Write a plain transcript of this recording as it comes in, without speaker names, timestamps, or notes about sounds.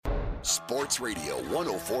Sports Radio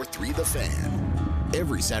 104.3 The Fan.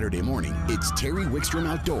 Every Saturday morning, it's Terry Wickstrom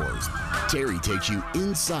Outdoors. Terry takes you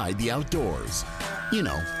inside the outdoors. You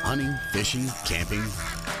know, hunting, fishing, camping.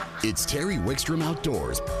 It's Terry Wickstrom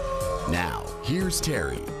Outdoors. Now, here's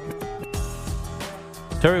Terry.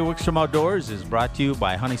 Terry Wickstrom Outdoors is brought to you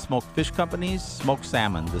by Honey Smoked Fish Company's Smoked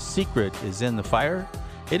Salmon. The secret is in the fire.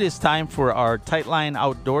 It is time for our Tightline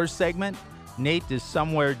Outdoors segment. Nate is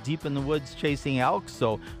somewhere deep in the woods chasing elk,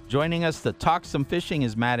 so joining us to talk some fishing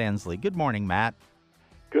is Matt Ensley. Good morning, Matt.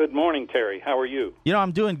 Good morning, Terry. How are you? You know,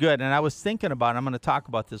 I'm doing good, and I was thinking about, I'm going to talk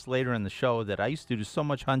about this later in the show, that I used to do so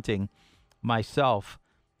much hunting myself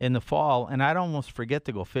in the fall, and I'd almost forget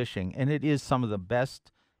to go fishing, and it is some of the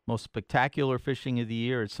best, most spectacular fishing of the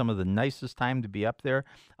year. It's some of the nicest time to be out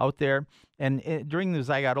there. And during as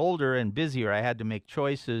I got older and busier, I had to make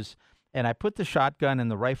choices, and I put the shotgun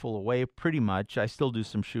and the rifle away pretty much. I still do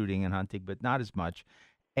some shooting and hunting, but not as much,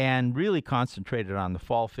 and really concentrated on the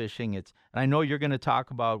fall fishing. And I know you're going to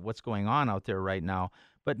talk about what's going on out there right now,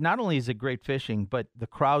 but not only is it great fishing, but the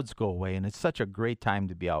crowds go away, and it's such a great time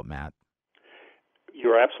to be out, Matt.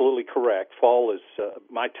 You're absolutely correct. Fall is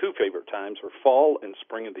my two favorite times are fall and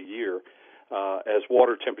spring of the year. As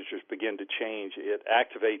water temperatures begin to change, it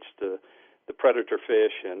activates the predator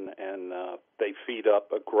fish, and they feed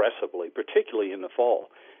up aggressively, particularly in the fall.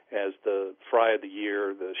 As the fry of the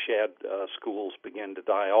year, the shad schools begin to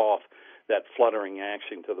die off, that fluttering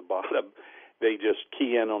action to the bottom, they just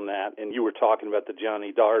key in on that. And you were talking about the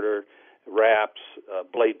Johnny Darter, wraps,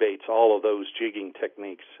 blade baits, all of those jigging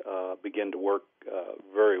techniques begin to work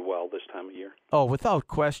very well this time of year. Oh, without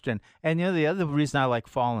question. And, you know, the other reason I like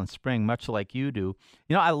fall and spring, much like you do,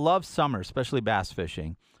 you know, I love summer, especially bass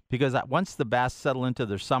fishing, because once the bass settle into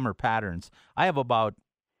their summer patterns, I have about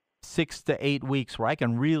 6 to 8 weeks where I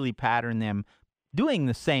can really pattern them doing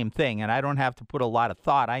the same thing, and I don't have to put a lot of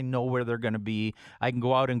thought. I know where they're going to be. I can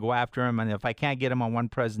go out and go after them, and if I can't get them on one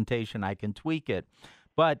presentation, I can tweak it.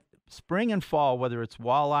 But spring and fall, whether it's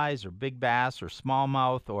walleyes or big bass or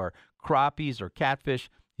smallmouth or crappies or catfish,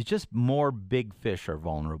 it's just more big fish are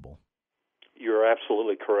vulnerable. You're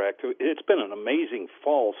absolutely correct. It's been an amazing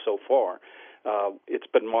fall so far. It's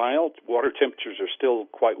been mild. Water temperatures are still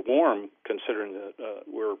quite warm, considering that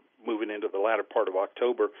we're moving into the latter part of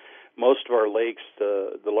October. Most of our lakes,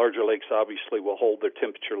 the larger lakes, obviously will hold their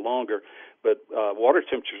temperature longer, but water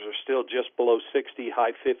temperatures are still just below 60,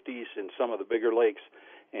 high 50s in some of the bigger lakes,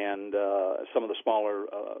 and some of the smaller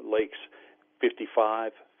lakes,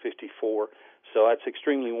 55, 54. So that's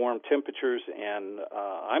extremely warm temperatures, and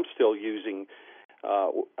I'm still using,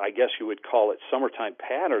 I guess you would call it summertime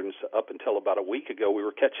patterns. Up until about a week ago, we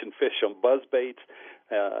were catching fish on buzz baits,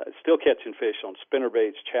 still catching fish on spinner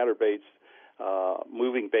baits, chatter baits,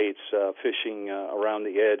 moving baits, fishing around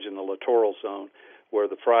the edge in the littoral zone where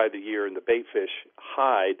the fry of the year and the bait fish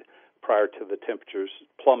hide prior to the temperatures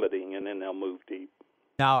plummeting, and then they'll move deep.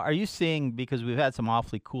 Now, are you seeing, because we've had some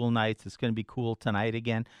awfully cool nights, it's going to be cool tonight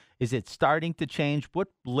again, is it starting to change? What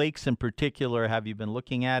lakes in particular have you been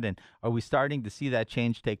looking at, and are we starting to see that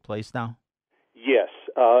change take place now? Yes.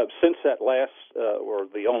 Since that last, or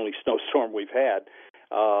the only snowstorm we've had,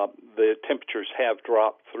 the temperatures have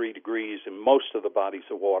dropped 3 degrees in most of the bodies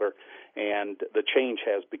of water, and the change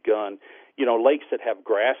has begun. You know, lakes that have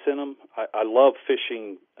grass in them, I love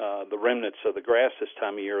fishing the remnants of the grass this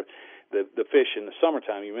time of year. The fish in the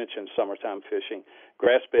summertime, you mentioned summertime fishing,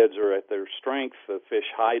 grass beds are at their strength. The fish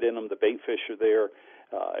hide in them. The bait fish are there.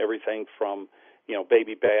 Everything from, you know,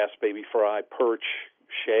 baby bass, baby fry, perch,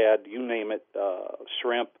 shad, you name it,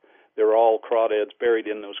 shrimp. They're all crawdads buried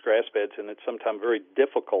in those grass beds, and it's sometimes very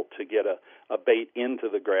difficult to get a bait into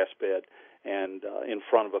the grass bed and in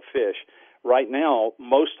front of a fish. Right now,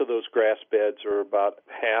 most of those grass beds are about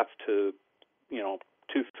half to, you know,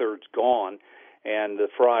 2/3 gone, and the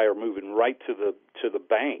fry are moving right to the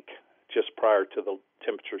bank just prior to the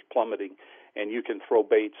temperatures plummeting, and you can throw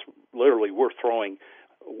baits. Literally, we're throwing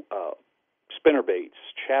spinner baits,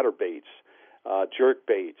 chatter baits, jerk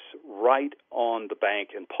baits right on the bank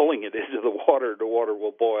and pulling it into the water. The water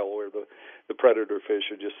will boil where the predator fish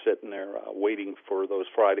are just sitting there waiting for those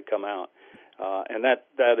fry to come out. And that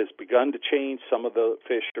has begun to change. Some of the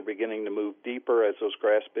fish are beginning to move deeper as those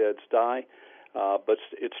grass beds die. But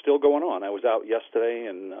it's still going on. I was out yesterday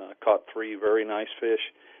and caught 3 very nice fish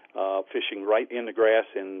fishing right in the grass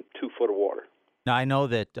in 2 foot of water. Now, I know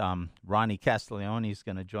that Ronnie Castiglione is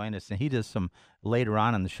going to join us, and he does some later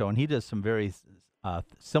on in the show, and he does some very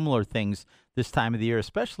similar things this time of the year,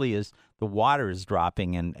 especially as the water is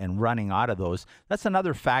dropping and running out of those. That's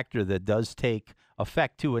another factor that does take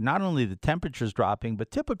effect, too. And not only the temperature's dropping,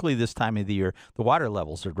 but typically this time of the year, the water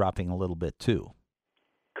levels are dropping a little bit, too.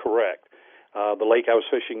 correct. The lake I was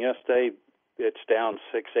fishing yesterday, it's down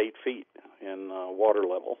 6-8 feet in water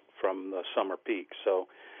level from the summer peak. So,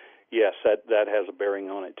 yes, that has a bearing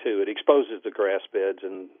on it too. It exposes the grass beds,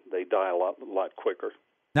 and they die a lot quicker.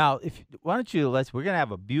 Now, why don't you we're going to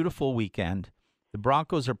have a beautiful weekend. The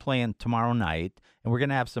Broncos are playing tomorrow night, and we're going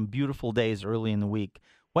to have some beautiful days early in the week.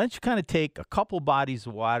 Why don't you kind of take a couple bodies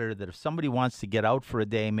of water that if somebody wants to get out for a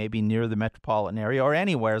day, maybe near the metropolitan area or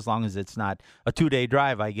anywhere, as long as it's not a 2-day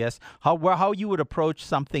drive, I guess, how you would approach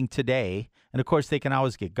something today. And, of course, they can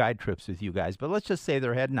always get guide trips with you guys. But let's just say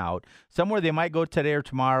they're heading out. Somewhere they might go today or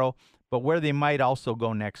tomorrow, but where they might also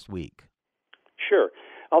go next week. Sure.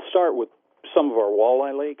 I'll start with some of our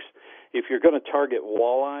walleye lakes. If you're going to target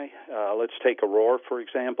walleye, let's take Aurora, for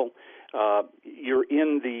example. You're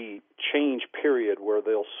in the change period where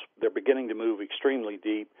they're beginning to move extremely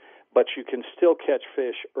deep, but you can still catch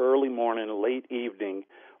fish early morning, late evening,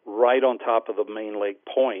 right on top of the main lake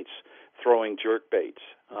points, throwing jerk baits.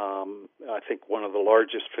 I think one of the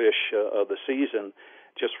largest fish of the season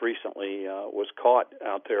just recently was caught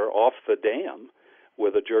out there off the dam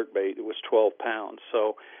with a jerk bait. It was 12 pounds.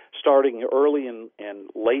 So starting early and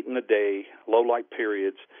late in the day, low light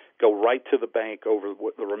periods, go right to the bank over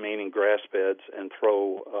the remaining grass beds and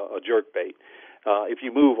throw a jerk bait. If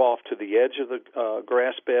you move off to the edge of the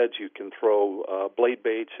grass beds, you can throw blade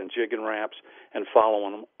baits and jigging wraps and follow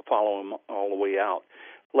them all the way out.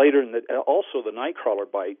 Later, also the nightcrawler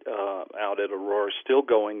bite out at Aurora is still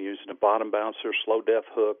going, using a bottom bouncer, slow death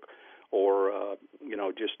hook, or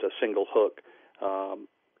just a single hook.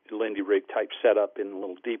 Lindy rig type setup in a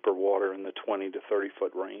little deeper water in the 20 to 30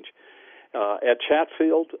 foot range. At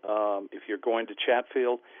Chatfield, if you're going to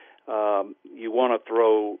Chatfield, you want to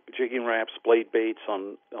throw jigging wraps, blade baits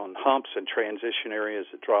on humps and transition areas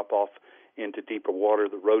that drop off into deeper water.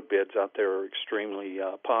 The road beds out there are extremely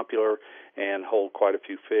popular and hold quite a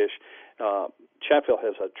few fish. Chatfield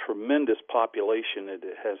has a tremendous population. It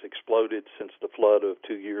has exploded since the flood of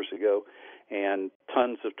 2 years ago, and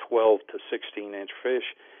tons of 12 to 16-inch fish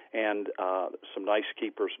and some nice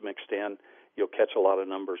keepers mixed in. You'll catch a lot of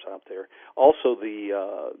numbers out there. Also,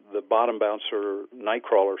 the bottom bouncer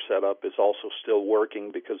nightcrawler setup is also still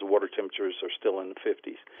working because the water temperatures are still in the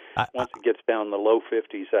 50s. Once it gets down in the low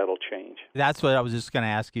 50s, that'll change. That's what I was just going to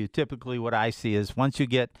ask you. Typically, what I see is once you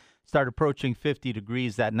start approaching 50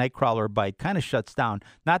 degrees, that nightcrawler bite kind of shuts down.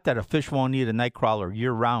 Not that a fish won't need a nightcrawler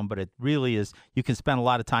year-round, but it really is. You can spend a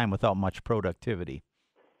lot of time without much productivity.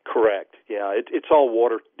 Correct. Yeah, it's all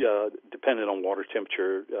water dependent on water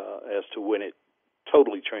temperature as to when it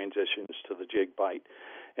totally transitions to the jig bite.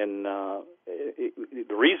 And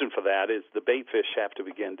the reason for that is the bait fish have to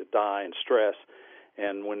begin to die and stress.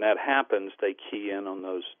 And when that happens, they key in on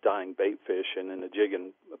those dying bait fish, and then the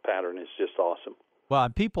jigging pattern is just awesome. Well,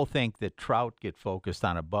 people think that trout get focused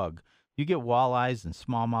on a bug. You get walleyes and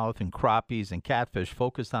smallmouth and crappies and catfish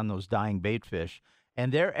focused on those dying bait fish.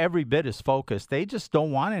 And they're every bit as focused. They just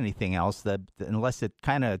don't want anything else unless it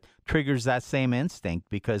kind of triggers that same instinct,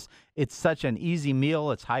 because it's such an easy meal.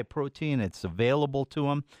 It's high protein. It's available to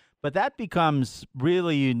them. But that becomes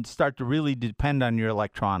really, you start to really depend on your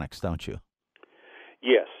electronics, don't you?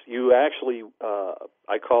 Yes. You actually,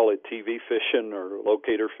 I call it TV fishing or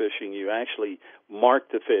locator fishing. You actually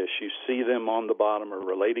mark the fish. You see them on the bottom or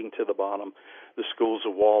relating to the bottom, the schools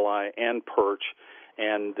of walleye and perch.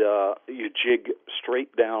 And you jig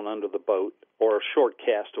straight down under the boat or a short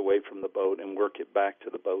cast away from the boat and work it back to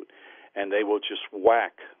the boat. And they will just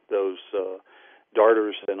whack those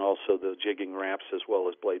darters and also the jigging wraps as well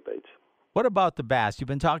as blade baits. What about the bass? You've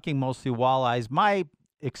been talking mostly walleyes. My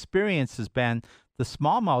experience has been the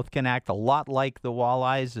smallmouth can act a lot like the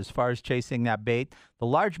walleyes as far as chasing that bait. The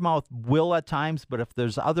largemouth will at times, but if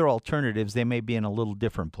there's other alternatives, they may be in a little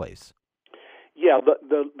different place. Yeah,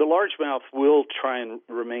 the largemouth will try and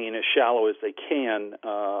remain as shallow as they can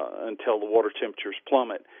until the water temperatures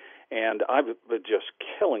plummet. And I've been just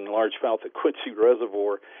killing largemouth at Quincy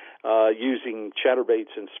Reservoir using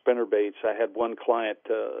chatterbaits and spinnerbaits. I had one client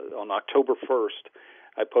on October 1st.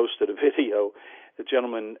 I posted a video. The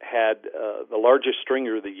gentleman had the largest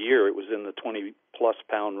stringer of the year. It was in the 20-plus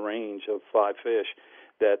pound range of 5 fish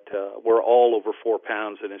that were all over 4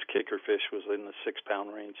 pounds, and his kicker fish was in the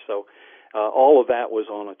 6-pound range. So all of that was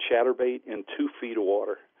on a chatterbait in 2 feet of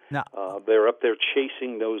water. Now, they're up there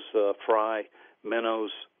chasing those fry,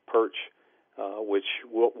 minnows, perch, which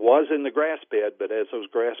was in the grass bed, but as those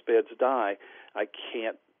grass beds die, I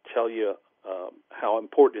can't tell you how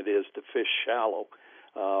important it is to fish shallow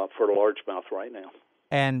for the largemouth right now.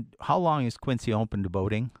 And how long is Quincy open to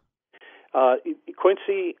boating?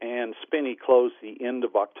 Quincy and Spinney close the end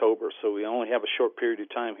of October, so we only have a short period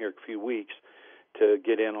of time here, a few weeks, to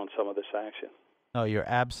get in on some of this action. No, you're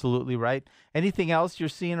absolutely right. Anything else you're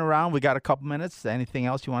seeing around? We got a couple minutes. Anything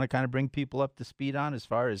else you want to kind of bring people up to speed on as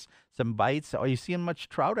far as some bites? Are you seeing much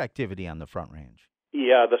trout activity on the Front Range?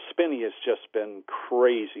 Yeah, the spinney has just been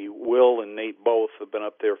crazy. Will and Nate both have been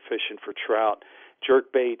up there fishing for trout.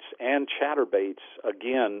 Jerk baits and chatterbaits,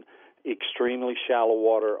 again, extremely shallow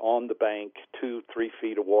water on the bank, 2-3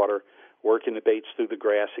 feet of water, working the baits through the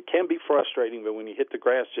grass. It can be frustrating, but when you hit the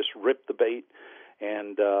grass, just rip the bait,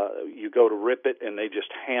 and you go to rip it, and they just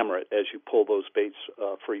hammer it as you pull those baits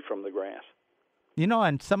free from the grass. You know,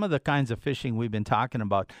 and some of the kinds of fishing we've been talking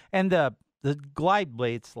about, and the glide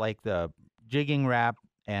baits like the Jigging Rap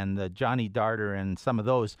and the Johnny Darter and some of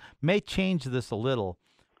those may change this a little.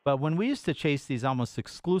 But when we used to chase these almost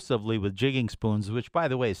exclusively with jigging spoons, which, by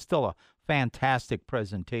the way, is still a fantastic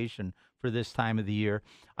presentation for this time of the year,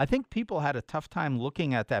 I think people had a tough time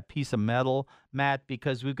looking at that piece of metal, Matt,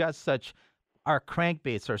 because we've got such – our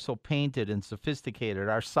crankbaits are so painted and sophisticated.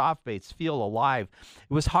 Our soft baits feel alive.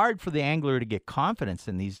 It was hard for the angler to get confidence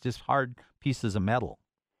in these just hard pieces of metal.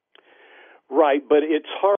 Right, but it's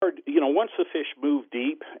hard, once the fish move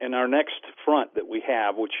deep, and our next front that we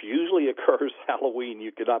have, which usually occurs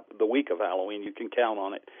Halloween, the week of Halloween, you can count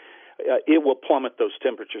on it, it will plummet those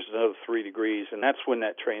temperatures another 3 degrees, and that's when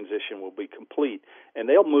that transition will be complete. And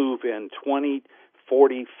they'll move in 20,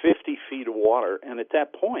 40, 50 feet of water, and at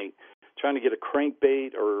that point, trying to get a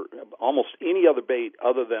crankbait or almost any other bait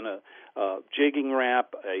other than a Jigging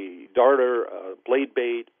Rap, a darter, a blade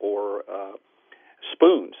bait, or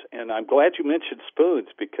spoons. And I'm glad you mentioned spoons,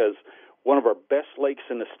 because one of our best lakes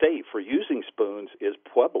in the state for using spoons is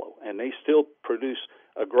Pueblo, and they still produce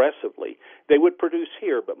aggressively. They would produce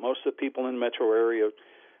here, but most of the people in the metro area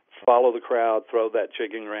follow the crowd, throw that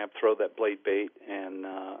Jigging Rap, throw that blade bait, and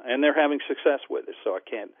they're having success with it, so I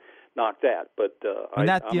can't knock that. But I'm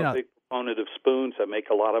a big proponent of spoons. I make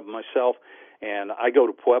a lot of them myself, and I go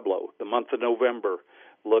to Pueblo the month of November.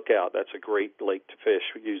 Look out. That's a great lake to fish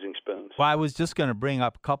using spoons. Well, I was just going to bring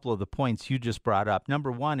up a couple of the points you just brought up.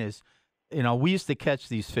 Number one is, we used to catch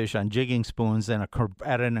these fish on jigging spoons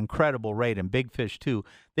at an incredible rate, and big fish too.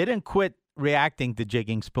 They didn't quit reacting to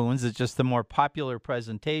jigging spoons. It's just the more popular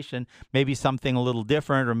presentation, maybe something a little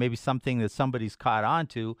different, or maybe something that somebody's caught on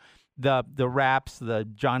to. The Raps, the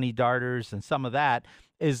Johnny Darters, and some of that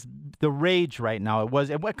is the rage right now.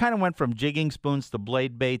 It kind of went from jigging spoons to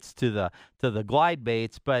blade baits to the glide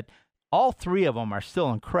baits, but all three of them are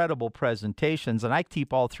still incredible presentations, and I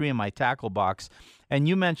keep all three in my tackle box. And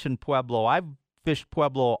you mentioned Pueblo. I've fished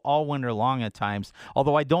Pueblo all winter long at times,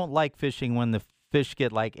 although I don't like fishing when the fish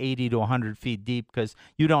get like 80 to 100 feet deep, because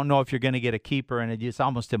you don't know if you're going to get a keeper, and it's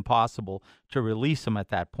almost impossible to release them at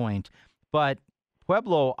that point. But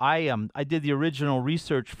Pueblo, I did the original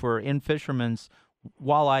research for In Fisherman's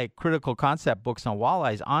walleye critical concept books on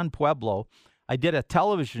walleyes on Pueblo. I did a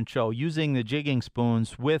television show using the jigging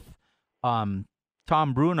spoons with Tom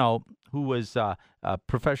Bruno, who was a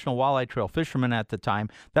professional walleye trail fisherman at the time.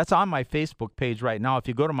 That's on my Facebook page right now. If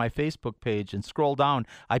you go to my Facebook page and scroll down,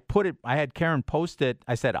 I had Karen post it.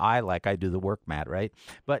 I said like I do the work, Matt, right?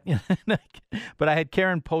 But but I had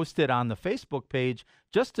Karen post it on the Facebook page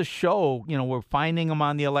just to show, we're finding them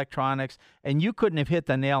on the electronics, and you couldn't have hit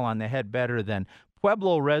the nail on the head better than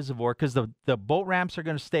Pueblo Reservoir, because the boat ramps are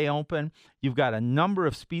going to stay open. You've got a number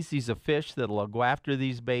of species of fish that'll go after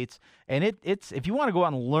these baits. And it's if you want to go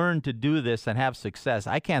out and learn to do this and have success,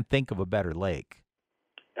 I can't think of a better lake.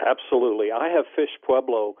 Absolutely. I have fished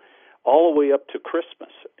Pueblo all the way up to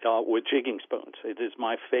Christmas with jigging spoons. It is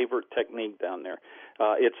my favorite technique down there.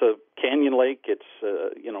 It's a canyon lake. It's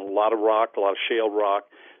a lot of rock, a lot of shale rock.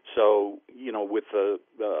 So, with a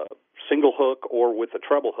single hook or with a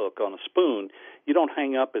treble hook on a spoon, you don't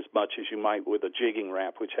hang up as much as you might with a Jigging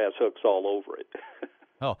Rap, which has hooks all over it.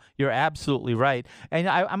 Oh, you're absolutely right. And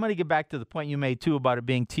I'm going to get back to the point you made, too, about it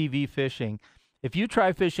being TV fishing. If you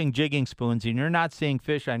try fishing jigging spoons and you're not seeing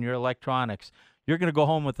fish on your electronics, you're going to go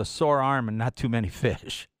home with a sore arm and not too many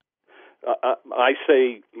fish. I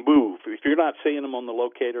say move. If you're not seeing them on the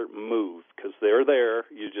locator, move, because they're there.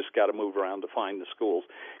 You just got to move around to find the schools,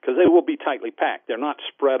 because they will be tightly packed. They're not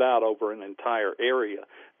spread out over an entire area.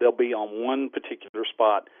 They'll be on one particular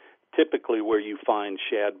spot, typically where you find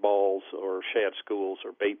shad balls or shad schools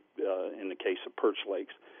or bait, in the case of perch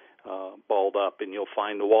lakes, balled up, and you'll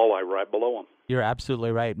find the walleye right below them. You're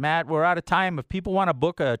absolutely right. Matt, we're out of time. If people want to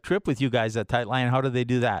book a trip with you guys at Tightline, how do they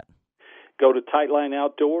do that? Go to Tightline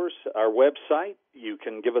Outdoors, our website. You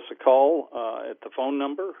can give us a call at the phone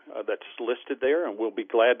number that's listed there, and we'll be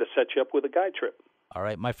glad to set you up with a guide trip. All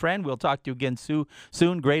right, my friend. We'll talk to you again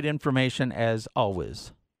soon. Great information as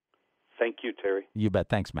always. Thank you, Terry. You bet.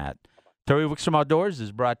 Thanks, Matt. Terry Wickstrom Outdoors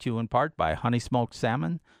is brought to you in part by Honey Smoked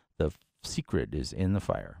Salmon. The secret is in the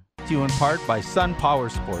fire. Brought to you in part by Sun Power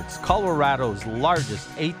Sports, Colorado's largest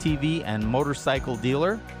ATV and motorcycle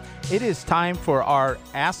dealer. It is time for our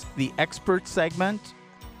Ask the Expert segment.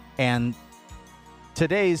 And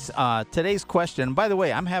today's question, by the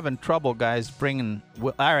way, I'm having trouble, guys, bringing...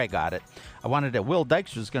 I got it. I wanted it. Will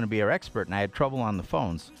Dykstra was going to be our expert, and I had trouble on the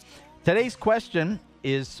phones. Today's question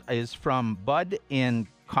is from Bud in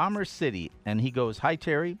Commerce City, and he goes, "Hi,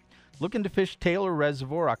 Terry. Looking to fish Taylor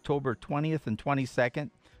Reservoir October 20th and 22nd.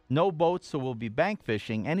 No boats, so we'll be bank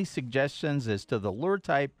fishing. Any suggestions as to the lure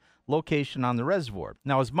type, location on the reservoir?"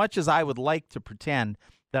 Now, as much as I would like to pretend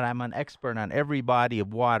that I'm an expert on every body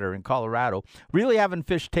of water in Colorado, really haven't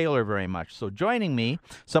fished Taylor very much. So joining me,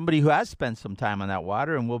 somebody who has spent some time on that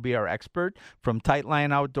water and will be our expert from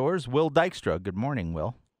Tightline Outdoors, Will Dykstra. Good morning,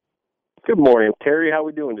 Will. Good morning, Terry. How are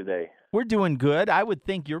we doing today? We're doing good. I would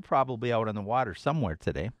think you're probably out on the water somewhere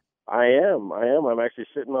today. I am. I'm actually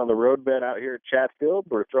sitting on the roadbed out here at Chatfield.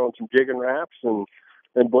 We're throwing some jig and wraps and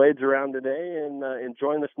blades around today and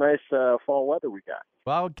enjoying this nice fall weather we got.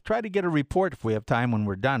 Well, I'll try to get a report if we have time when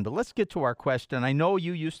we're done. But let's get to our question. I know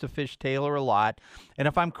you used to fish Taylor a lot.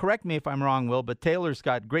 And correct me if I'm wrong, Will, but Taylor's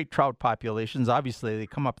got great trout populations. Obviously, they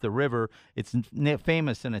come up the river. It's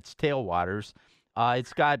famous in its tailwaters.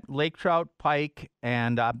 It's got lake trout, pike,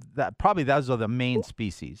 and those are the main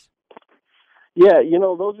species. Yeah,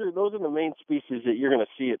 those are the main species that you're going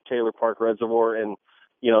to see at Taylor Park Reservoir. And,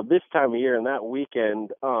 this time of year and that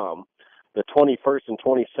weekend, the 21st and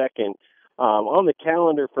 22nd, on the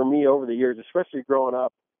calendar for me over the years, especially growing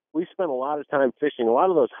up, we spent a lot of time fishing a lot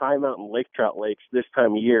of those high mountain lake trout lakes this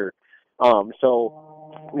time of year. A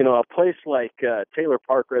place like Taylor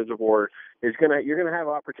Park Reservoir you're gonna have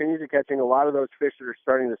opportunities of catching a lot of those fish that are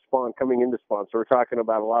starting to spawn, coming into spawn. So we're talking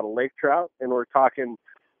about a lot of lake trout, and we're talking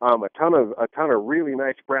a ton of really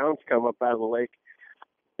nice browns come up out of the lake.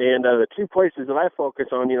 And the two places that I focus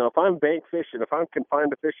on, if I'm bank fishing, if I'm confined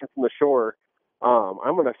to fishing from the shore,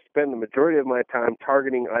 I'm going to spend the majority of my time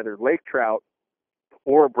targeting either lake trout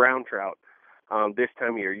or brown trout this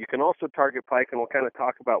time of year. You can also target pike, and we'll kind of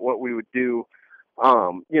talk about what we would do,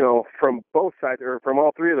 from both sides or from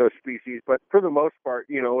all three of those species. But for the most part,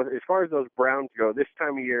 as far as those browns go, this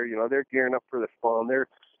time of year, they're gearing up for the spawn. They're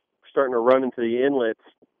starting to run into the inlets.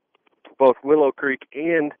 Both Willow Creek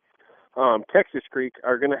and Texas Creek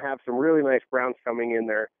are going to have some really nice browns coming in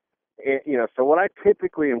there. And, so what I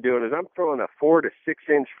typically am doing is I'm throwing a 4 to 6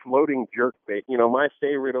 inch floating jerk bait. My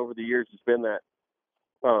favorite over the years has been that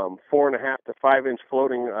 4.5 to 5 inch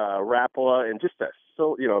floating Rapala, and just that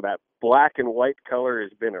black and white color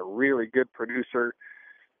has been a really good producer.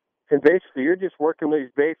 And basically, you're just working these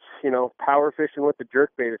baits, power fishing with the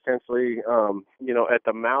jerk bait, essentially, at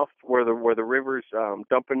the mouth where the river's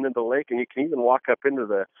dumping into the lake, and you can even walk up into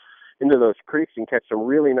those creeks and catch some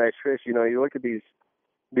really nice fish. You look at these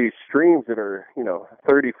streams that are,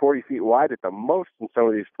 30, 40 feet wide at the most in some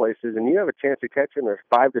of these places, and you have a chance of catching a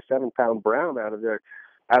 5 to 7 pound brown out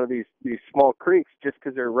of these small creeks just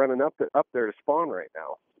because they're running up there to spawn right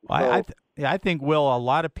now. Well, I think, Will, a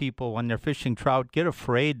lot of people, when they're fishing trout, get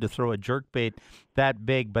afraid to throw a jerkbait that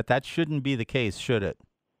big, but that shouldn't be the case, should it?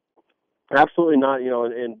 Absolutely not.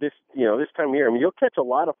 And this time of year, you'll catch a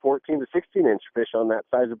lot of 14 to 16 inch fish on that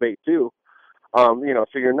size of bait too. So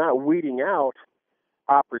you're not weeding out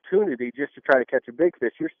opportunity just to try to catch a big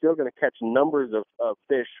fish. You're still going to catch numbers of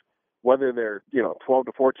fish, whether they're 12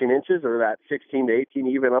 to 14 inches or that 16 to 18,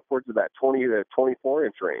 even upwards of that 20 to 24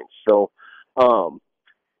 inch range. So,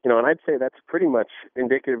 and I'd say that's pretty much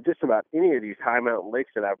indicative of just about any of these high mountain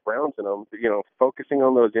lakes that have browns in them. Focusing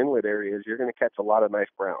on those inlet areas, you're going to catch a lot of nice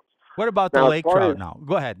browns. What about the lake trout now?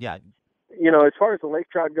 Go ahead, yeah. As far as the lake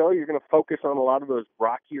trout go, you're going to focus on a lot of those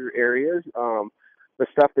rockier areas, the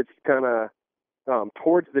stuff that's kind of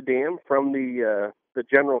towards the dam from the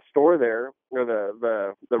general store there, or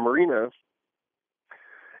the marinas.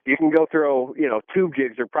 You can go throw, tube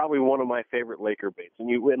jigs are probably one of my favorite Laker baits, and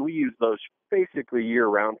we use those basically year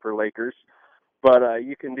round for Lakers. But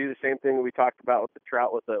you can do the same thing that we talked about with the trout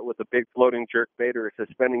with a big floating jerk bait or a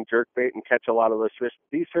suspending jerk bait and catch a lot of those fish.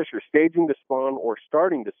 These fish are staging to spawn or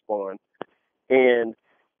starting to spawn, and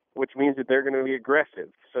which means that they're going to be aggressive.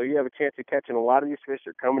 So you have a chance of catching a lot of these fish.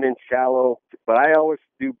 They're coming in shallow, but I always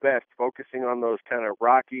do best focusing on those kind of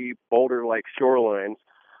rocky, boulder-like shorelines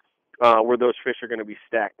where those fish are going to be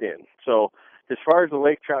stacked in. So as far as the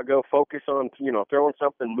lake trout go, focus on, throwing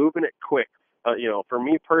something, moving it quick. For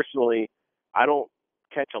me personally, I don't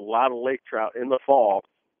catch a lot of lake trout in the fall,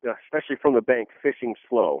 especially from the bank, fishing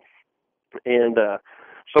slow. And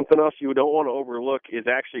something else you don't want to overlook is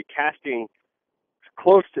actually casting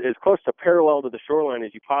close to parallel to the shoreline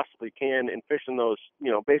as you possibly can, and fishing those,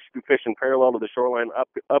 basically fishing parallel to the shoreline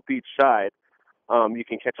up each side. You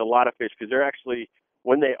can catch a lot of fish because they're actually,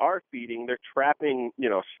 when they are feeding, they're trapping,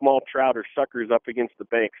 small trout or suckers up against the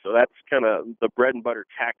bank. So that's kind of the bread and butter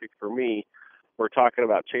tactic for me. We're talking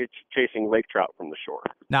about chasing lake trout from the shore.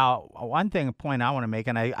 Now, a point I want to make,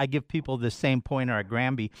 and I give people the same pointer at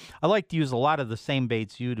Granby. I like to use a lot of the same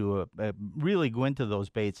baits you do, really go into those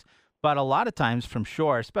baits. But a lot of times from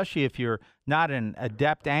shore, especially if you're not an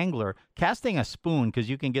adept angler, casting a spoon, because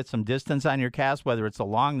you can get some distance on your cast, whether it's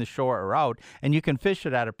along the shore or out, and you can fish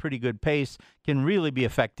it at a pretty good pace, can really be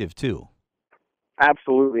effective too.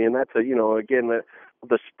 Absolutely, and that's again,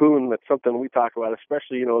 the spoon, that's something we talk about,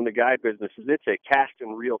 especially, in the guide business, is it's a cast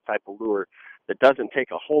and reel type of lure that doesn't take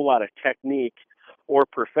a whole lot of technique or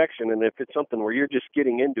perfection. And if it's something where you're just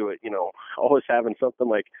getting into it, always having something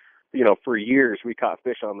like, for years we caught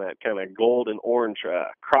fish on that kind of gold and orange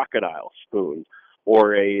crocodile spoon,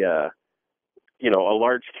 or a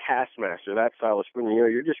large Castmaster, that style of spoon.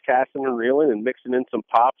 You're just casting and reeling and mixing in some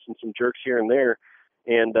pops and some jerks here and there.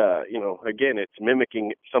 And, again, it's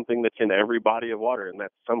mimicking something that's in every body of water, and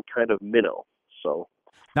that's some kind of minnow. So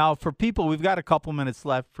now for people, we've got a couple minutes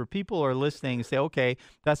left. For people who are listening and say, okay,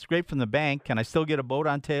 that's great from the bank. Can I still get a boat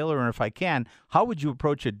on Taylor? And if I can, how would you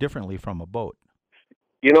approach it differently from a boat?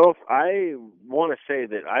 I want to say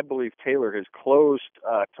that I believe Taylor has closed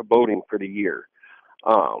to boating for the year.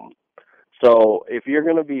 So if you're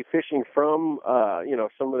going to be fishing from,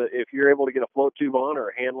 if you're able to get a float tube on or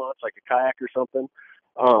a hand launch like a kayak or something,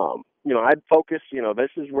 I'd focus, this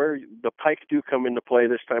is where the pike do come into play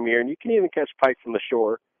this time of year, and you can even catch pike from the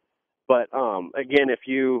shore. But, again, if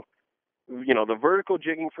the vertical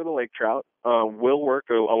jigging for the lake trout will work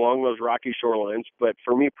along those rocky shorelines. But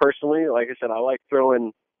for me personally, like I said, I like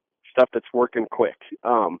throwing stuff that's working quick.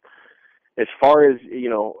 As far as,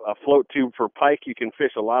 a float tube for pike, you can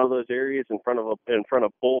fish a lot of those areas in front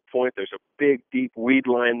of Bull Point. There's a big, deep weed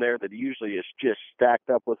line there that usually is just stacked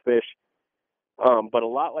up with fish. But a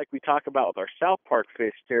lot like we talk about with our South Park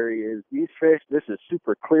fish, Terry, is these fish, this is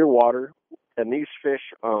super clear water, and these fish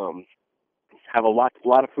have a lot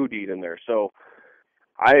of food to eat in there. So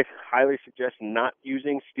I highly suggest not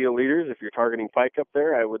using steel leaders if you're targeting pike up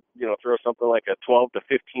there. I would, throw something like a 12 to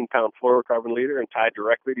 15 pound fluorocarbon leader and tie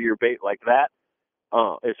directly to your bait like that,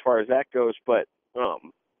 as far as that goes. But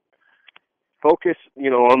focus,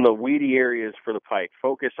 on the weedy areas for the pike.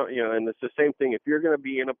 Focus on, and it's the same thing. If you're going to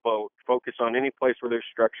be in a boat, focus on any place where there's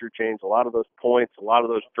structure change, a lot of those points, a lot of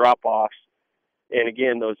those drop-offs, and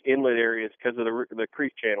again, those inlet areas because of the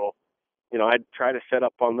creek channel. I'd try to set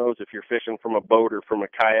up on those if you're fishing from a boat or from a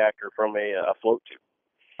kayak or from a float tube.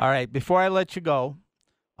 All right. Before I let you go,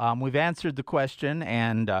 we've answered the question,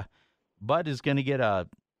 and Bud is going to get a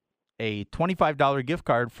 $25 gift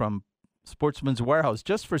card from Sportsman's Warehouse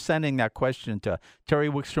just for sending that question to Terry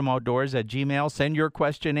Wickstrom Outdoors at Gmail. Send your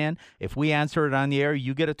question in. If we answer it on the air,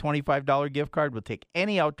 you get a $25 gift card. We'll take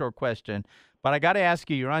any outdoor question. But I got to ask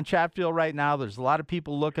you, you're on Chatfield right now. There's a lot of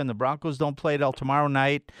people looking. The Broncos don't play till tomorrow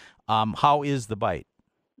night. How is the bite?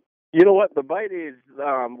 You know what? The bite is,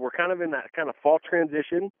 we're kind of in that kind of fall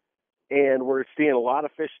transition, and we're seeing a lot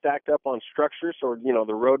of fish stacked up on structures. So,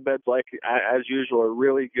 the road beds, like as usual, are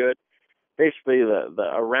really good. Basically,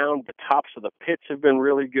 the around the tops of the pits have been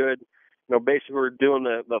really good. Basically, we're doing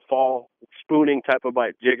the fall spooning type of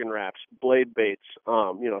bite, jig and wraps, blade baits,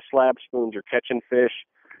 slab spoons are catching fish.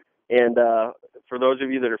 And for those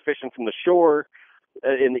of you that are fishing from the shore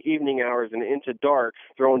in the evening hours and into dark,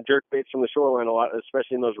 throwing jerk baits from the shoreline a lot,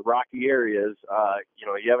 especially in those rocky areas,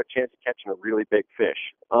 you have a chance of catching a really big fish.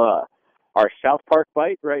 Our South Park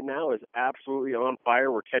bite right now is absolutely on fire.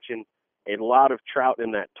 We're catching a lot of trout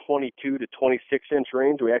in that 22 to 26-inch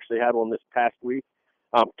range. We actually had one this past week,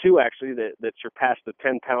 two actually that surpassed the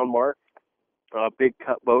 10-pound mark, big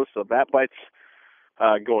cut bow. So that bite's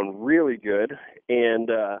going really good. And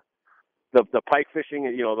the pike fishing,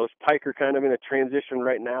 those pike are kind of in a transition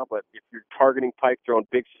right now, but if you're targeting pike, throwing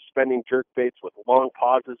big suspending jerk baits with long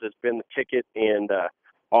pauses has been the ticket, and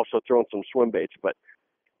also throwing some swim baits. But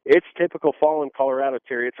it's typical fall in Colorado,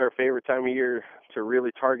 Terry. It's our favorite time of year to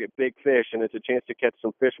really target big fish, and it's a chance to catch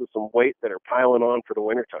some fish with some weight that are piling on for the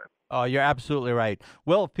wintertime. Oh, you're absolutely right.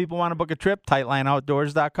 Will, if people want to book a trip,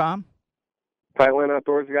 TightlineOutdoors.com?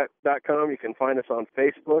 TightlineOutdoors.com. You can find us on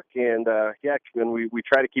Facebook, and and we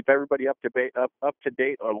try to keep everybody up to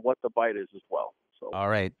date on what the bite is as well. So. All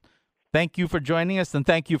right. Thank you for joining us, and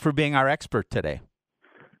thank you for being our expert today.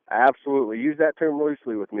 Absolutely. Use that term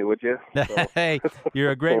loosely with me, would you? So. Hey,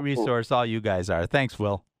 you're a great resource. All you guys are. Thanks,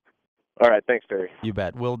 Will. All right. Thanks, Terry. You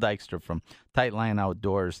bet. Will Dykstra from Tight Line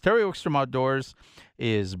Outdoors. Terry Wickstrom Outdoors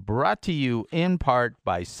is brought to you in part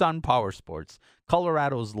by Sun Power Sports,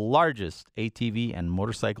 Colorado's largest ATV and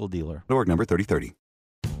motorcycle dealer. Org number 3030.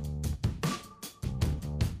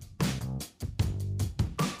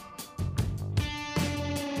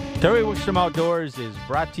 Terry Wickstrom Outdoors is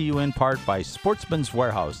brought to you in part by Sportsman's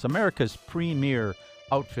Warehouse, America's premier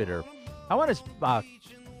outfitter. I want to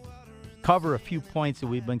cover a few points that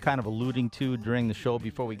we've been kind of alluding to during the show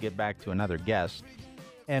before we get back to another guest.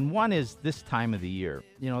 And one is this time of the year.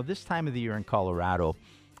 You know, this time of the year in Colorado,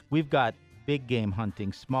 we've got big game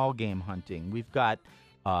hunting, small game hunting. We've got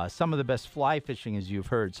some of the best fly fishing, as you've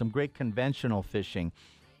heard, some great conventional fishing.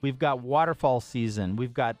 We've got waterfall season.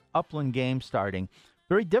 We've got upland game starting.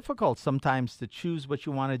 Very difficult sometimes to choose what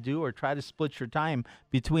you want to do or try to split your time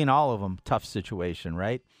between all of them. Tough situation,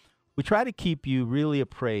 right? We try to keep you really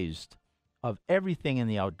appraised of everything in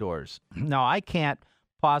the outdoors. Now, I can't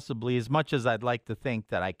possibly, as much as I'd like to think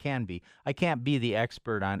that I can be, I can't be the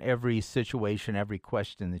expert on every situation, every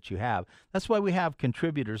question that you have. That's why we have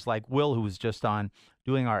contributors like Will, who was just on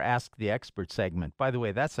doing our Ask the Expert segment. By the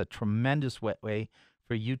way, that's a tremendous way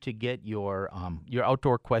for you to get your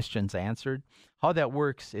outdoor questions answered. How that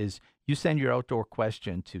works is you send your outdoor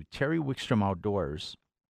question to Terry Wickstrom Outdoors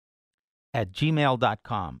at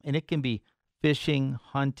gmail.com, and it can be fishing,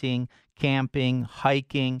 hunting, camping,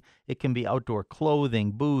 hiking. It can be outdoor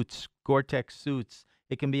clothing, boots, Gore-Tex suits.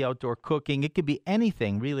 It can be outdoor cooking. It could be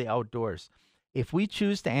anything really outdoors. If we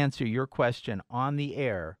choose to answer your question on the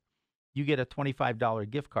air, you get a $25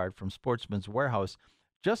 gift card from Sportsman's Warehouse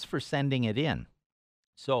just for sending it in.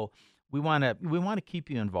 So we want to keep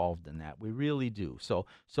you involved in that. We really do. So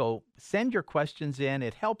send your questions in.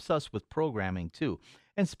 It helps us with programming too.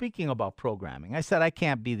 And speaking about programming, I said I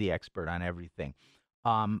can't be the expert on everything.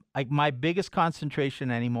 My biggest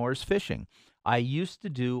concentration anymore is fishing. I used to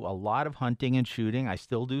do a lot of hunting and shooting. I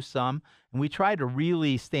still do some, and we try to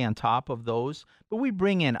really stay on top of those. But we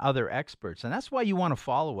bring in other experts, and that's why you want to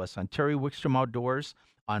follow us on Terry Wickstrom Outdoors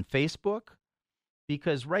on Facebook.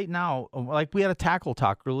 Because right now, like we had a tackle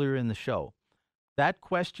talk earlier in the show, that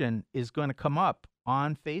question is going to come up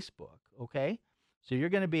on Facebook. Okay, so you're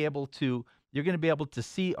going to be able to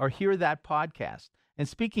see or hear that podcast. And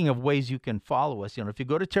speaking of ways you can follow us, if you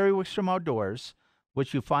go to Terry Wickstrom Outdoors,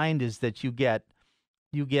 what you find is that you get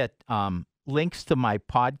links to my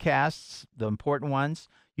podcasts, the important ones.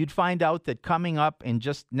 You'd find out that coming up in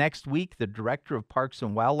just next week, the Director of Parks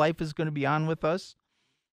and Wildlife is going to be on with us.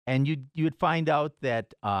 And you'd find out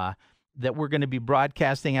that that we're going to be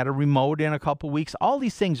broadcasting at a remote in a couple weeks. All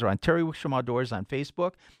these things are on Terry Wickstrom Outdoors on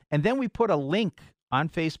Facebook. And then we put a link on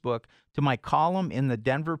Facebook to my column in the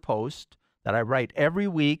Denver Post that I write every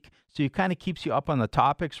week. So it kind of keeps you up on the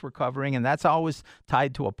topics we're covering. And that's always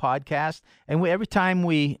tied to a podcast. And every time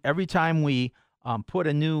we put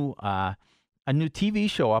a new TV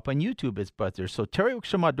show up on YouTube, it's but there. So Terry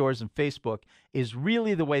Wickstrom Outdoors and Facebook is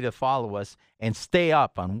really the way to follow us and stay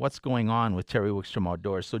up on what's going on with Terry Wickstrom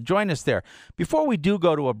Outdoors. So join us there. Before we do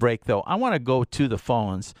go to a break, though, I want to go to the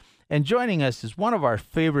phones. And joining us is one of our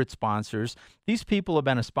favorite sponsors. These people have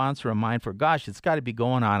been a sponsor of mine for, it's got to be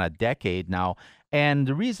going on a decade now. And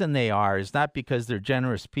the reason they are is not because they're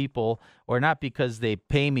generous people or not because they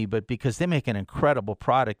pay me, but because they make an incredible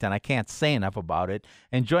product, and I can't say enough about it.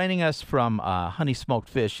 And joining us from Honey Smoked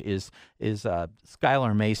Fish is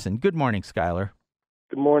Skylar Mason. Good morning, Skylar.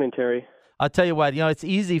 Good morning, Terry. I'll tell you what, it's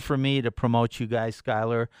easy for me to promote you guys,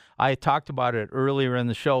 Skylar. I talked about it earlier in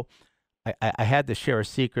the show. I had to share a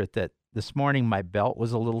secret that this morning my belt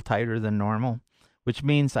was a little tighter than normal, which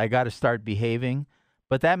means I got to start behaving.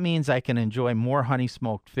 But that means I can enjoy more honey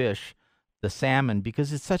smoked fish, the salmon,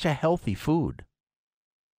 because it's such a healthy food.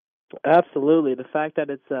 Absolutely. The fact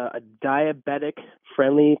that it's a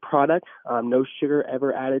diabetic-friendly product, no sugar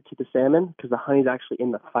ever added to the salmon because the honey's actually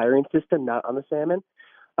in the firing system, not on the salmon.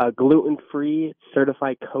 Gluten-free,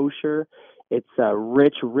 certified kosher. It's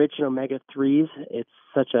rich in omega-3s. It's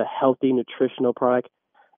such a healthy, nutritional product.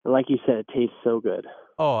 And like you said, it tastes so good.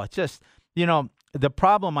 Oh, it's just, the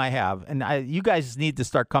problem I have, and you guys need to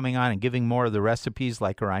start coming on and giving more of the recipes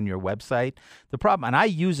like are on your website. The problem, and I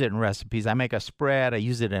use it in recipes. I make a spread. I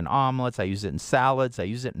use it in omelets. I use it in salads. I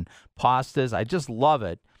use it in pastas. I just love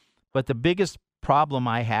it. But the biggest problem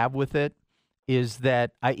I have with it is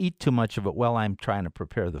that I eat too much of it while I'm trying to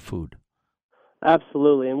prepare the food.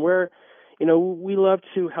 Absolutely. And we love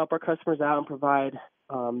to help our customers out and provide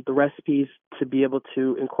the recipes to be able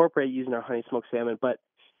to incorporate using our honey smoked salmon. But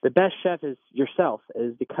the best chef is yourself,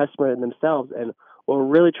 is the customer themselves. And what we're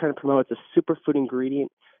really trying to promote is a superfood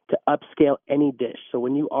ingredient to upscale any dish. So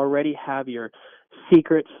when you already have your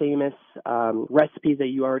secret famous recipes that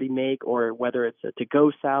you already make, or whether it's a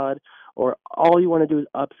to-go salad, or all you want to do is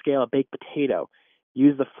upscale a baked potato,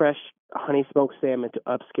 use the fresh honey smoked salmon to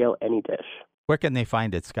upscale any dish. Where can they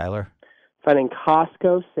find it, Skylar? Find in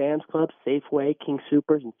Costco, Sam's Club, Safeway, King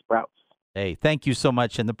Soopers, and Sprouts. Hey, thank you so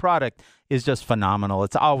much. And the product is just phenomenal.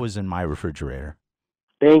 It's always in my refrigerator.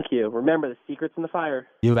 Thank you. Remember, the secret's in the fire.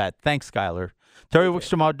 You bet. Thanks, Skylar. Terry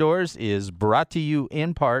Wickstrom Outdoors is brought to you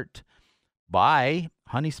in part by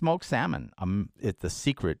Honey Smoked Salmon. The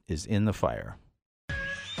secret is in the fire.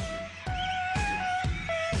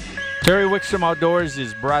 Terry Wickstrom Outdoors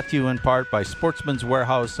is brought to you in part by Sportsman's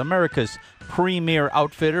Warehouse, America's premier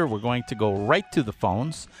outfitter. We're going to go right to the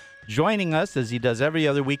phones. Joining us, as he does every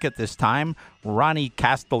other week at this time, Ronnie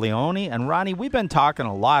Castiglione. And Ronnie, we've been talking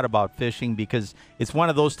a lot about fishing because it's one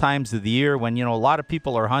of those times of the year when, a lot of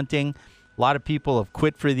people are hunting. A lot of people have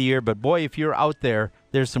quit for the year. But, boy, if you're out there,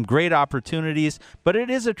 there's some great opportunities. But it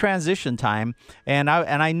is a transition time. And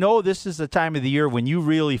I know this is the time of the year when you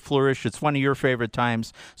really flourish. It's one of your favorite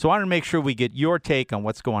times. So I want to make sure we get your take on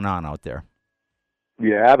what's going on out there.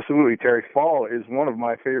 Yeah, absolutely, Terry. Fall is one of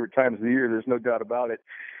my favorite times of the year. There's no doubt about it.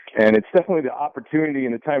 And it's definitely the opportunity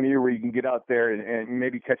and the time of year where you can get out there and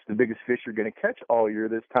maybe catch the biggest fish you're going to catch all year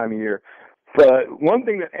this time of year. But one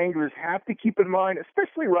thing that anglers have to keep in mind,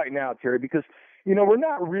 especially right now, Terry, because, we're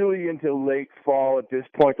not really into late fall at this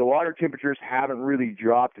point. The water temperatures haven't really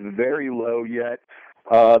dropped very low yet.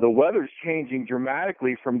 The weather's changing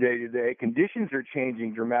dramatically from day to day. Conditions are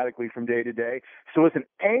changing dramatically from day to day. So as an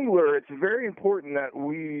angler, it's very important that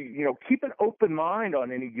we, keep an open mind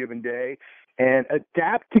on any given day and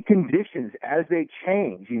adapt to conditions as they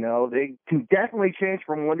change. They can definitely change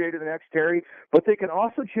from one day to the next, Terry, but they can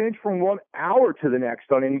also change from 1 hour to the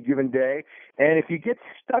next on any given day. And if you get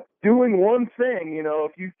stuck doing one thing,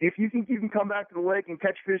 if you think you can come back to the lake and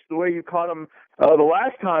catch fish the way you caught them the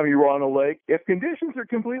last time you were on the lake, if conditions are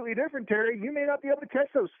completely different, Terry, you may not be able to catch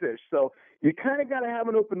those fish. So you kind of got to have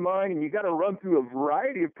an open mind, and you got to run through a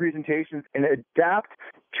variety of presentations and adapt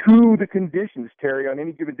to the conditions, Terry, on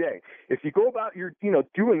any given day. If you go about your,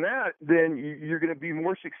 doing that, then you're going to be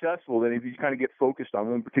more successful than if you kind of get focused on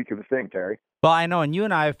one particular thing, Terry. Well, I know, and you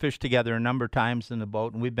and I have fished together a number of times in the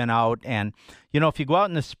boat, and we've been out, and, if you go out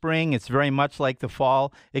in the spring, it's very much like the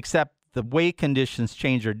fall, except the way conditions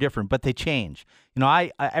change are different, but they change.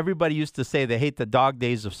 Everybody used to say they hate the dog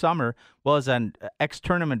days of summer. Well, as an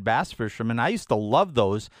ex-tournament bass fisherman, I used to love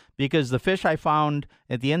those because the fish I found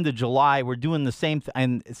at the end of July were doing the same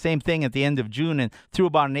thing at the end of June, and through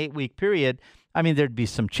about an 8-week period, there'd be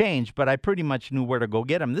some change, but I pretty much knew where to go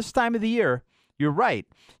get them. This time of the year, you're right.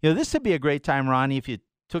 This would be a great time, Ronnie, if you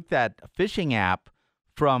took that fishing app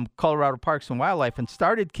from Colorado Parks and Wildlife and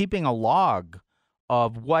started keeping a log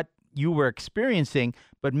of what you were experiencing,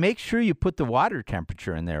 but make sure you put the water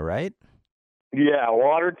temperature in there, right? Yeah,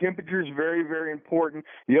 water temperature is very, very important.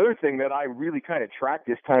 The other thing that I really kind of track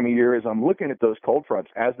this time of year is I'm looking at those cold fronts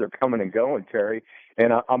as they're coming and going, Terry,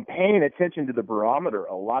 and I'm paying attention to the barometer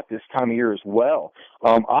a lot this time of year as well.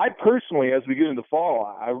 I personally, as we get into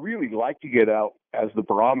fall, I really like to get out as the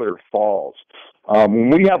barometer falls. When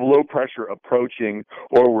we have low pressure approaching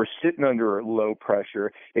or we're sitting under low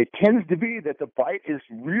pressure, it tends to be that the bite is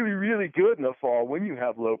really, really good in the fall when you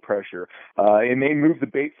have low pressure. It may move the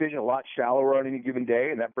bait fish a lot shallower on any given day,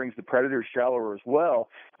 and that brings the predators shallower as well.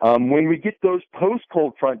 When we get those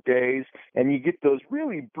post-cold front days and you get those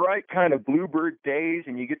really bright kind of bluebird days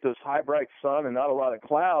and you get those high bright sun and not a lot of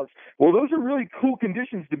clouds, well, those are really cool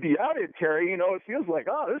conditions to be out in, Terry. It feels like,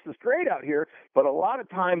 oh, this is great out here. But a lot of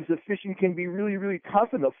times the fishing can be really, really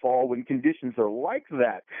tough in the fall when conditions are like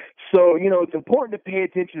that. So, it's important to pay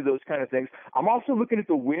attention to those kind of things. I'm also looking at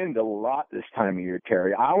the wind a lot this time of year,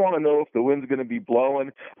 Terry. I want to know if the wind's going to be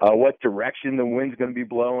blowing, what direction the wind's going to be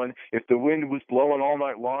blowing. If the wind was blowing all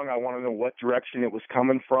night long, I want to know what direction it was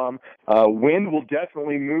coming from. Wind will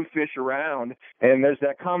definitely move fish around, and there's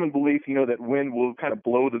that common belief, that wind will kind of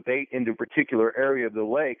blow the bait into a particular area of the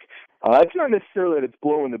lake. It's not necessarily that it's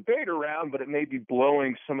blowing the bait around, but it may be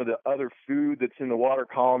blowing some of the other food that's in the water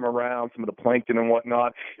column around, some of the plankton and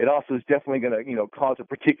whatnot. It also is definitely going to, cause a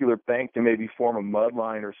particular bank to maybe form a mud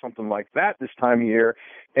line or something like that this time of year.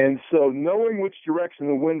 And so knowing which direction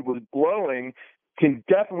the wind was blowing can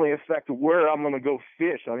definitely affect where I'm going to go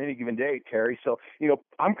fish on any given day, Terry. So,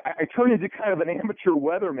 I turn into kind of an amateur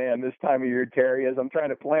weatherman this time of year, Terry, as I'm trying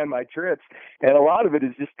to plan my trips. And a lot of it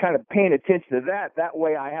is just kind of paying attention to that. That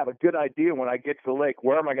way I have a good idea when I get to the lake,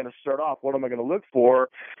 where am I going to start off? What am I going to look for?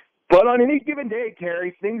 But on any given day,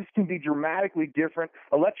 Terry, things can be dramatically different.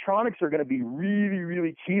 Electronics are going to be really,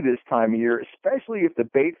 really key this time of year, especially if the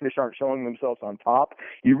bait fish aren't showing themselves on top.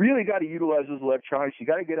 You really got to utilize those electronics. You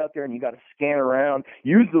got to get out there and you got to scan around.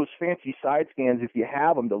 Use those fancy side scans if you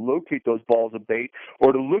have them to locate those balls of bait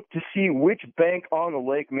or to look to see which bank on the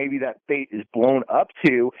lake maybe that bait is blown up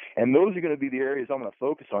to. And those are going to be the areas I'm going to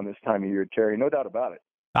focus on this time of year, Terry. No doubt about it.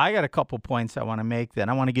 I got a couple points I want to make that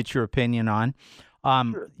I want to get your opinion on.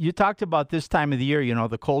 Sure. You talked about this time of the year,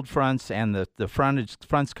 the cold fronts and the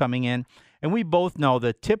fronts coming in. And we both know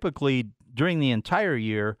that typically during the entire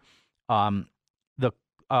year, the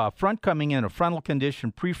front coming in, a frontal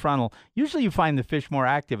condition, prefrontal, usually you find the fish more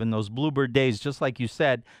active in those bluebird days, just like you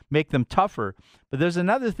said, make them tougher. But there's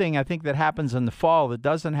another thing I think that happens in the fall that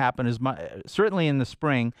doesn't happen as much, certainly in the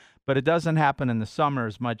spring, but it doesn't happen in the summer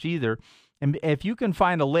as much either. And if you can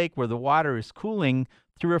find a lake where the water is cooling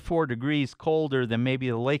 3 or 4 degrees colder than maybe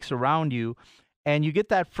the lakes around you, and you get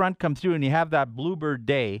that front come through and you have that bluebird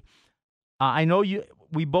day, I know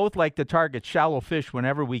we both like to target shallow fish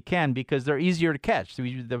whenever we can because they're easier to catch.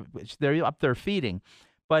 They're up there feeding.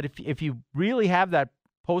 But if you really have that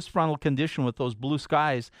post-frontal condition with those blue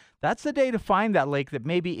skies, that's the day to find that lake that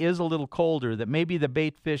maybe is a little colder, that maybe the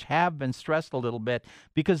bait fish have been stressed a little bit,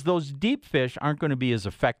 because those deep fish aren't going to be as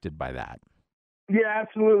affected by that. Yeah,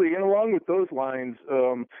 absolutely. And along with those lines,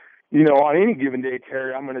 on any given day,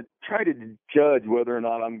 Terry, I'm going to try to judge whether or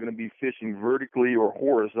not I'm going to be fishing vertically or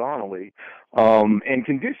horizontally. And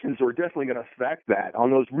conditions are definitely going to affect that.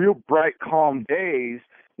 On those real bright, calm days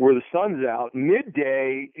where the sun's out,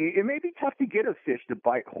 midday, it may be tough to get a fish to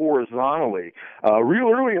bite horizontally. Real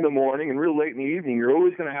early in the morning and real late in the evening, you're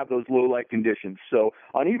always going to have those low light conditions. So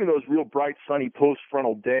on even those real bright, sunny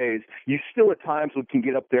post-frontal days, you still at times can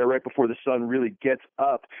get up there right before the sun really gets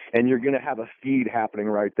up, and you're going to have a feed happening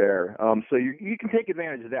right there. So you can take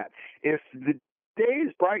advantage of that. If the day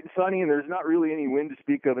is bright and sunny and there's not really any wind to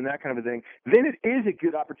speak of and that kind of a thing, then it is a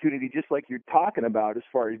good opportunity, just like you're talking about, as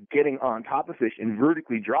far as getting on top of fish and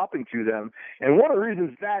vertically dropping to them. And one of the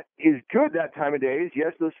reasons that is good that time of day is,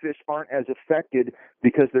 yes, those fish aren't as affected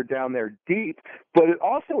because they're down there deep, but it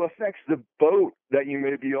also affects the boat that you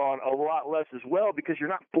may be on a lot less as well, because you're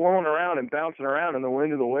not blowing around and bouncing around in the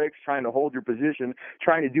wind of the lakes trying to hold your position,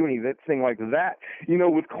 trying to do anything like that.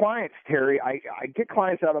 With clients, Terry, I get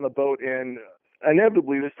clients out on the boat, and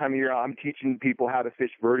inevitably this time of year I'm teaching people how to fish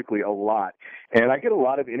vertically a lot. And I get a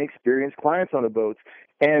lot of inexperienced clients on the boats.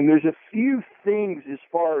 And there's a few things as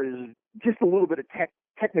far as just a little bit of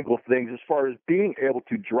technical things as far as being able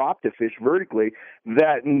to drop the fish vertically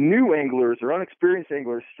that new anglers or unexperienced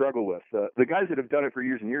anglers struggle with. The guys that have done it for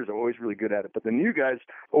years and years are always really good at it, but the new guys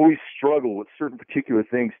always struggle with certain particular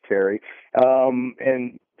things, Terry.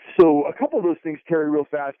 And so a couple of those things, Terry, real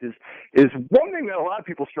fast, is one thing that a lot of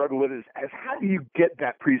people struggle with is how do you get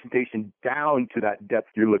that presentation down to that depth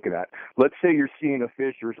you're looking at? Let's say you're seeing a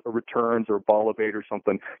fish or a returns or a ball of bait or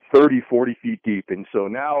something 30, 40 feet deep. And so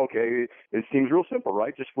now, okay, it seems real simple,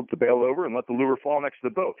 right? Just flip the bail over and let the lure fall next to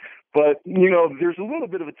the boat. But, there's a little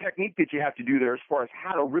bit of a technique that you have to do there as far as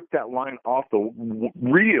how to rip that line off the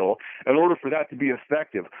reel in order for that to be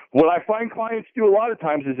effective. What I find clients do a lot of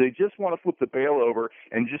times is they just want to flip the bail over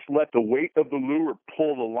and just let the weight of the lure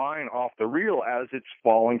pull the line off the reel as it's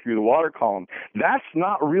falling through the water column. That's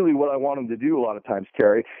not really what I want them to do a lot of times,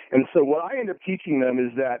 Terry. And so what I end up teaching them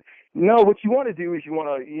is that, no, what you want to do is you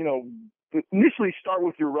want to, initially start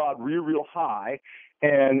with your rod real high,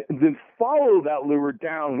 and then follow that lure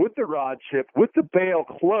down with the rod chip, with the bail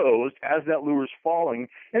closed as that lure is falling,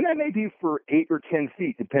 and that may be for 8 or 10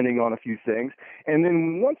 feet, depending on a few things. And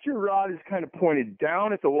then once your rod is kind of pointed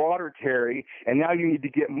down at the water, Terry, and now you need to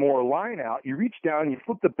get more line out, you reach down, you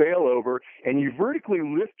flip the bail over, and you vertically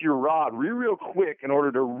lift your rod real quick in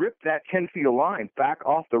order to rip that 10 feet of line back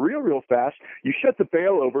off the reel real fast. You shut the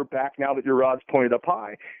bail over back now that your rod's pointed up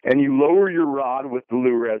high, and you lower your rod with the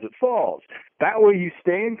lure as it falls. That way you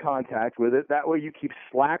stay in contact with it. That way you keep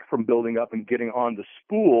slack from building up and getting on the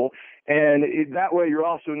spool. And that way you're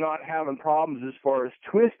also not having problems as far as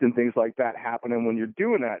twist and things like that happening when you're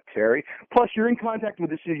doing that, Terry. Plus, you're in contact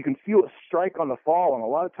with it so you can feel a strike on the fall, and a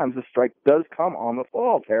lot of times the strike does come on the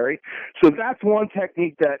fall, Terry. So that's one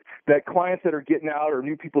technique that clients that are getting out or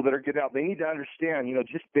new people that are getting out, they need to understand,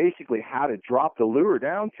 just basically how to drop the lure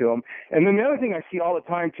down to them. And then the other thing I see all the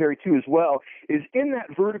time, Terry, too, as well, is in that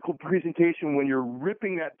vertical presentation when you're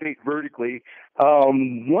ripping that bait vertically,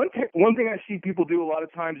 one thing I see people do a lot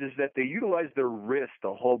of times is that they utilize their wrist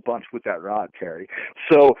a whole bunch with that rod, Terry.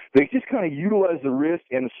 So they just kind of utilize the wrist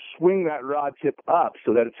and swing that rod tip up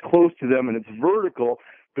so that it's close to them and it's vertical.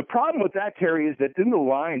 The problem with that, Terry, is that then the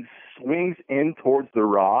line swings in towards the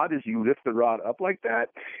rod as you lift the rod up like that.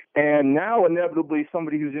 And now inevitably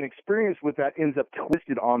somebody who's inexperienced with that ends up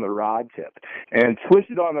twisted on the rod tip. And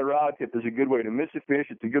twisted on the rod tip is a good way to miss a fish.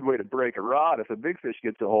 It's a good way to break a rod if a big fish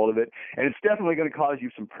gets a hold of it. And it's definitely going to cause you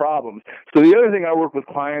some problems. So the other thing I work with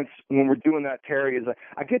clients when we're doing that, Terry, is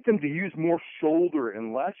I get them to use more shoulder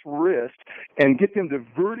and less wrist and get them to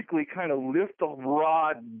vertically kind of lift the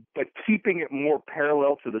rod, but keeping it more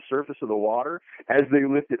parallel to the surface of the water as they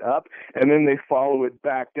lift it up, and then they follow it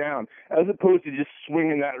back down, as opposed to just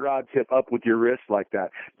swinging that rod tip up with your wrist like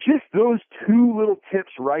that. Just those two little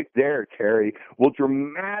tips right there, Terry, will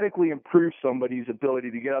dramatically improve somebody's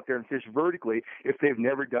ability to get out there and fish vertically if they've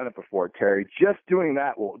never done it before, Terry. Just doing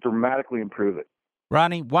that will dramatically improve it.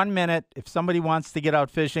 Ronnie, 1 minute. If somebody wants to get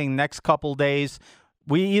out fishing next couple days,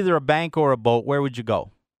 either a bank or a boat, where would you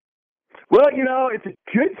go? Well, it's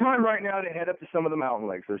a good time right now to head up to some of the mountain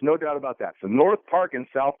lakes. There's no doubt about that. So North Park and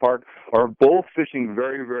South Park are both fishing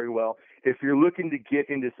very, very well if you're looking to get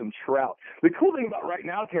into some trout. The cool thing about right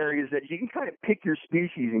now, Terry, is that you can kind of pick your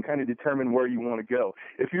species and kind of determine where you want to go.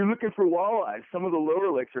 If you're looking for walleyes, some of the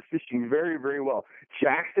lower lakes are fishing very, very well.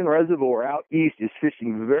 Jackson Reservoir out east is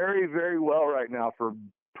fishing very, very well right now for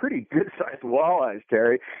pretty good-sized walleyes,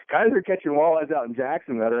 Terry. Guys are catching walleyes out in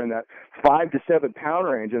Jackson that are in that 5 to 7 pound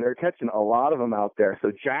range, and they're catching a lot of them out there.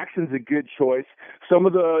 So Jackson's a good choice. Some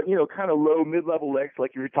of the, kind of low mid-level lakes,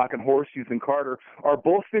 like you were talking Horseshoes and Carter, are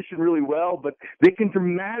both fishing really well, but they can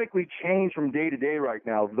dramatically change from day to day right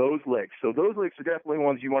now, those lakes. So those lakes are definitely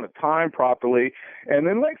ones you want to time properly. And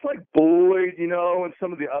then lakes like Boyd, and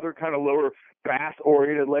some of the other kind of lower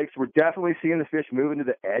bass-oriented lakes, we're definitely seeing the fish moving to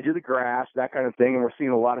the edge of the grass, that kind of thing, and we're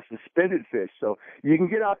seeing a lot of suspended fish. So you can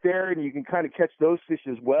get out there and you can kind of catch those fish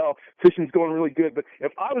as well. Fishing's going really good. But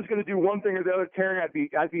if I was going to do one thing or the other, Terry, I'd be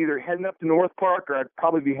either heading up to North Park or I'd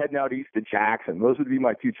probably be heading out east to Jackson. Those would be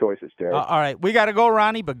my two choices, Terry. All right. We got to go,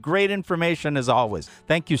 Ronnie, but great information as always.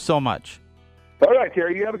 Thank you so much. All right,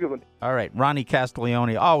 Terry, you have a good one. All right, Ronnie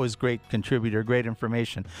Castiglione, always great contributor, great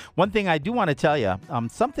information. One thing I do want to tell you,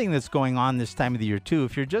 something that's going on this time of the year too,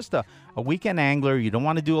 if you're just a weekend angler, you don't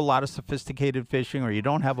want to do a lot of sophisticated fishing, or you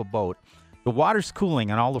don't have a boat, the water's cooling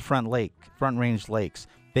on all the front range lakes.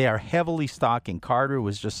 They are heavily stocking. Carter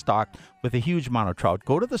was just stocked with a huge amount of trout.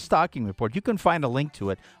 Go to the stocking report. You can find a link to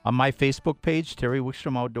it on my Facebook page, Terry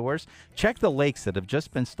Wickstrom Outdoors. Check the lakes that have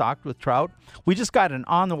just been stocked with trout. We just got an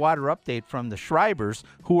on-the-water update from the Schreibers,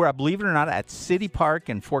 who are, believe it or not, at City Park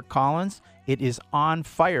in Fort Collins. It is on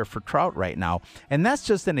fire for trout right now. And that's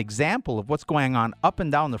just an example of what's going on up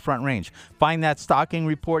and down the Front Range. Find that stocking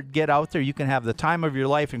report. Get out there. You can have the time of your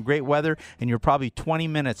life in great weather, and you're probably 20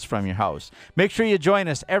 minutes from your house. Make sure you join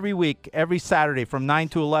us every week, every Saturday from 9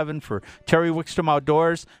 to 11 for Terry Wickstrom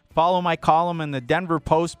Outdoors. Follow my column in the Denver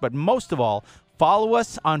Post, but most of all, follow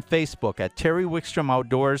us on Facebook at Terry Wickstrom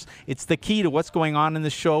Outdoors. It's the key to what's going on in the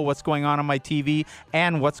show, what's going on my TV,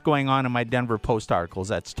 and what's going on in my Denver Post articles.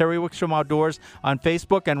 That's Terry Wickstrom Outdoors on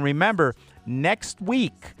Facebook. And remember, next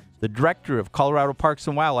week, the director of Colorado Parks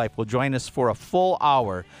and Wildlife will join us for a full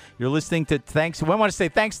hour. You're listening to, we want to say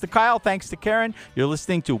thanks to Kyle, thanks to Karen. You're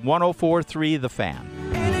listening to 104.3 The Fan.